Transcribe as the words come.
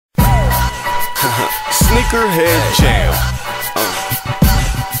Sneakerhead Jam.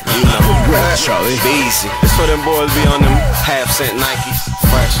 You know, Charlie. BeeZy. It's for them boys be on them half-cent Nikes.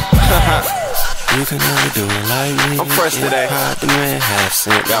 Fresh. You can never do it like me. I'm fresh today. Hide the man,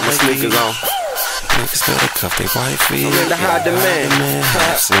 half-cent. Got my sneakers on. Niggas better cuff they white feet. I'm in the hide the man.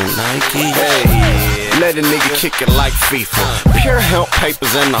 Half-cent Nike. Hey, let a nigga kick it like FIFA. Pure hemp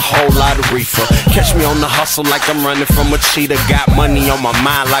papers and a whole lot of reefer. Catch me on the hustle like I'm running from a cheetah. Got money on my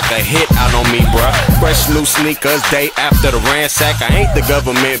mind like a hit out on me, bruh. Fresh new sneakers, day after the ransack. I ain't the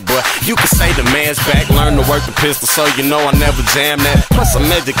government, but you can say the man's back. Learn to work the pistol, so you know I never jam that. Plus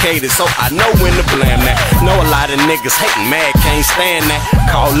I'm educated, so I know when to blam that. Know a lot of niggas hating mad, can't stand that.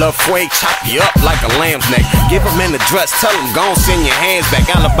 Call up Fueg, chop you up like a lamb's neck. Give him an address, tell him gon' send your hands back.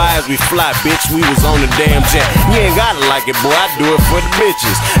 Alibis we fly, bitch, we was on the damn jet. You ain't gotta like it, boy, I do it for the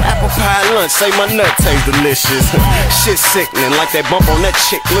bitches. Apple pie lunch, say my nut taste delicious. Shit sickening, like that bump on that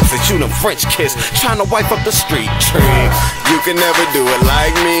chick looks at you, them French kiss. Tryna wipe up the street trick. You can never do it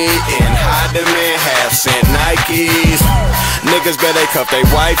like me. And hide them in half-cent Nikes. Niggas better cuff they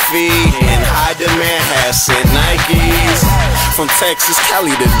white feet. And hide them in half-cent Nikes. From Texas,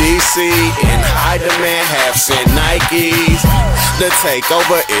 Cali to DC. And hide them in half-cent Nikes. The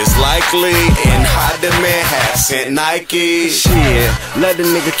takeover is likely. And hide them in half-cent Nikes. Shit, let a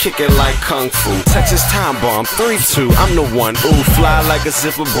nigga kick it like Kung Fu. Texas time bomb, 3-2, I'm the one. Ooh, fly like a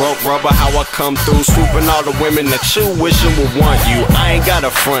zipper, broke rubber, how I come through. Swooping all the women that you wishing would want you. I ain't got a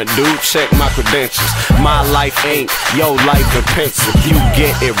front, dude, check my credentials. My life ain't your life in pencil. You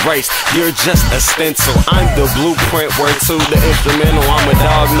get erased, you're just a stencil. I'm the blueprint, word to the instrumental. I'm a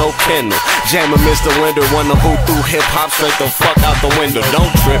dog, no kennel. Jamming Mr. Winder, wanna who through hip-hop, straight the fuck out the window.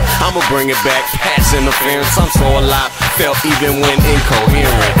 Don't trip, I'ma bring it back, pass interference. I'm so alive, felt even when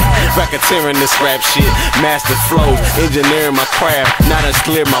incoherent. Racketeering this rap shit, master flows, engineering my craft. Now that's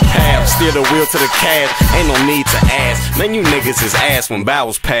clear my path, steer the wheel to the cab. Ain't no need to ask, man, you niggas is ass when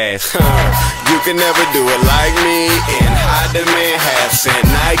vowels pass. You can never do it like me. And hide them in half-cent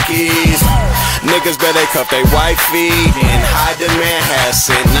Nikes. Niggas better cuff they white feet. And hide them in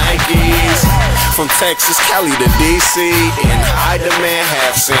half-cent Nikes. From Texas, Cali to DC. And hide them in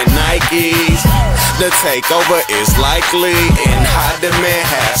half-cent Nikes. The takeover is likely. And hide them in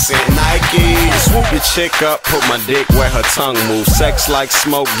half-cent Nikes. Swoop your chick up, put my dick where her tongue moves. Sex like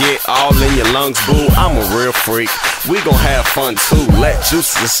smoke, get all in your lungs, boo. I'm a real freak, we gon' have fun too. Let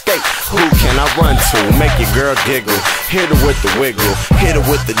juices escape, who can I run to? Make your girl giggle, hit her with the wiggle. Hit her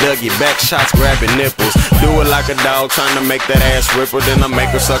with the Dougie, back shots, grabbing nipples. Do it like a dog, trying to make that ass ripple. Then I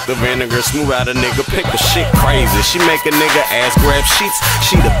make her suck the vinegar, smooth out a nigga, pick a shit crazy. She make a nigga ass grab sheets.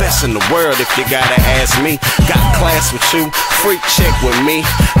 She the best in the world if you gotta ask me. Got class with you, freak chick with me.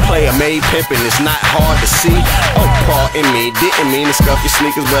 Player made pimpin', it's not hard to see. Oh, pardon me, didn't mean to scuff your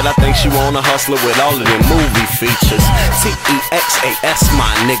sneakers, but I think she want a hustler with all of them movie features. T-E-X-A-S,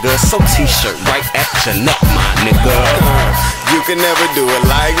 my nigga, so t-shirt right at your neck, my nigga. You can never do it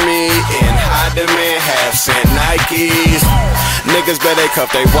like me. And hide them in half-cent Nikes. Niggas better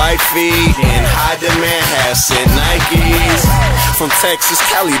cuff they white feet. And hide them in half-cent Nikes. From Texas,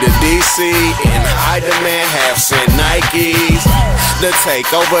 Cali to DC. And hide them in half-cent Nikes. The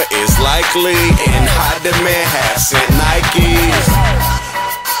takeover is likely. And hide them in half-cent Nikes.